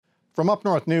From Up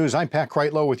North News, I'm Pat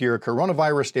Kreitlow with your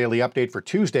Coronavirus Daily Update for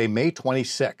Tuesday, May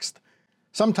 26th.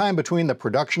 Sometime between the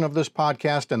production of this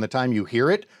podcast and the time you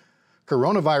hear it,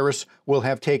 coronavirus will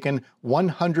have taken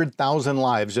 100,000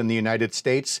 lives in the United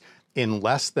States in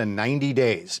less than 90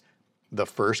 days. The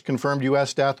first confirmed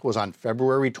U.S. death was on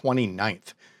February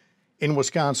 29th. In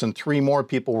Wisconsin, 3 more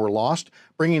people were lost,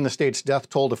 bringing the state's death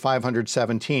toll to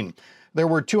 517. There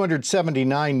were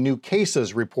 279 new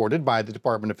cases reported by the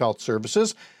Department of Health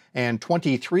Services, and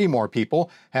 23 more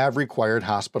people have required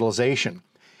hospitalization.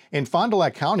 In Fond du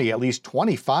Lac County, at least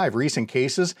 25 recent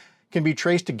cases can be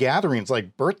traced to gatherings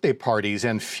like birthday parties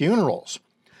and funerals.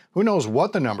 Who knows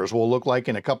what the numbers will look like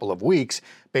in a couple of weeks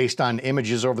based on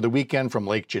images over the weekend from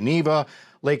Lake Geneva,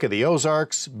 Lake of the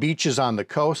Ozarks, beaches on the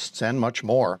coasts, and much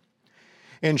more.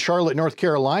 In Charlotte, North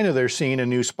Carolina, they're seeing a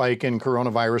new spike in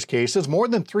coronavirus cases, more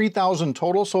than 3,000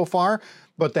 total so far,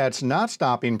 but that's not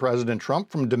stopping President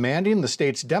Trump from demanding the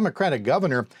state's Democratic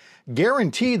governor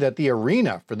guarantee that the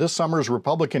arena for this summer's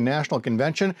Republican National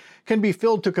Convention can be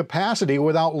filled to capacity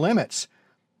without limits.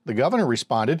 The governor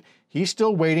responded he's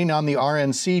still waiting on the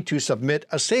RNC to submit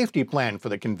a safety plan for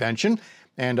the convention,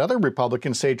 and other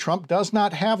Republicans say Trump does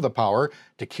not have the power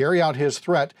to carry out his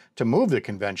threat to move the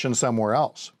convention somewhere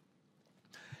else.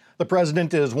 The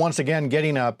president is once again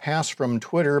getting a pass from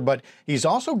Twitter, but he's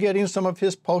also getting some of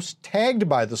his posts tagged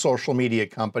by the social media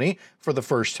company for the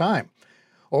first time.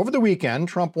 Over the weekend,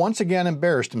 Trump once again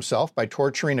embarrassed himself by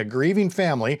torturing a grieving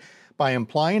family by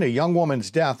implying a young woman's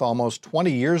death almost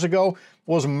 20 years ago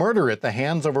was murder at the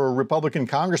hands of a Republican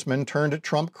congressman turned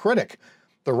Trump critic.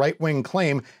 The right-wing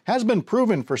claim has been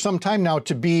proven for some time now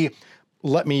to be,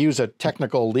 let me use a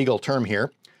technical legal term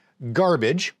here,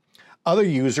 garbage. Other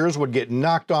users would get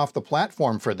knocked off the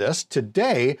platform for this.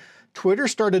 Today, Twitter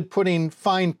started putting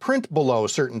fine print below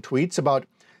certain tweets about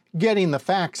getting the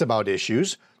facts about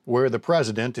issues where the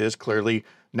president is clearly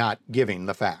not giving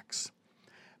the facts.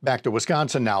 Back to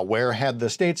Wisconsin now, where had the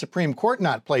state Supreme Court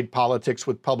not played politics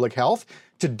with public health,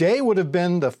 today would have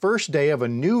been the first day of a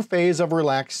new phase of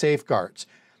relaxed safeguards.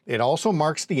 It also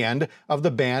marks the end of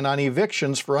the ban on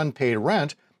evictions for unpaid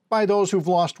rent by those who've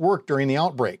lost work during the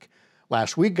outbreak.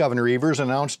 Last week, Governor Evers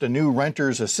announced a new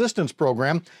renters assistance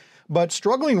program, but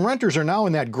struggling renters are now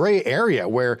in that gray area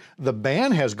where the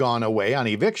ban has gone away on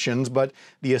evictions, but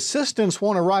the assistance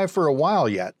won't arrive for a while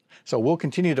yet. So we'll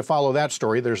continue to follow that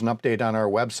story. There's an update on our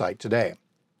website today.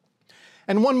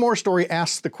 And one more story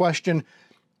asks the question,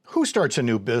 who starts a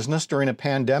new business during a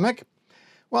pandemic?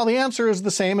 Well, the answer is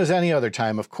the same as any other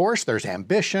time, of course. There's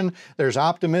ambition, there's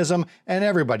optimism, and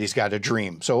everybody's got a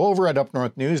dream. So over at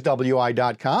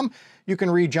UpNorthNewsWI.com, you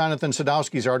can read Jonathan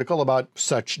Sadowski's article about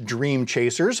such dream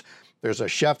chasers. There's a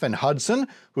chef in Hudson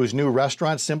whose new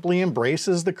restaurant simply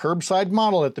embraces the curbside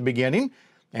model at the beginning,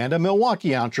 and a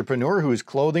Milwaukee entrepreneur whose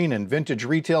clothing and vintage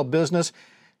retail business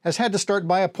has had to start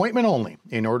by appointment only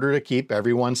in order to keep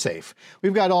everyone safe.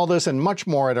 We've got all this and much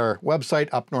more at our website,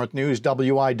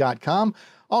 UpNorthNewsWI.com,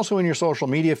 also in your social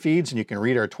media feeds, and you can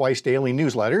read our twice daily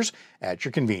newsletters at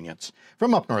your convenience.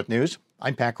 From Up North News,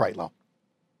 I'm Pat Kreitlow.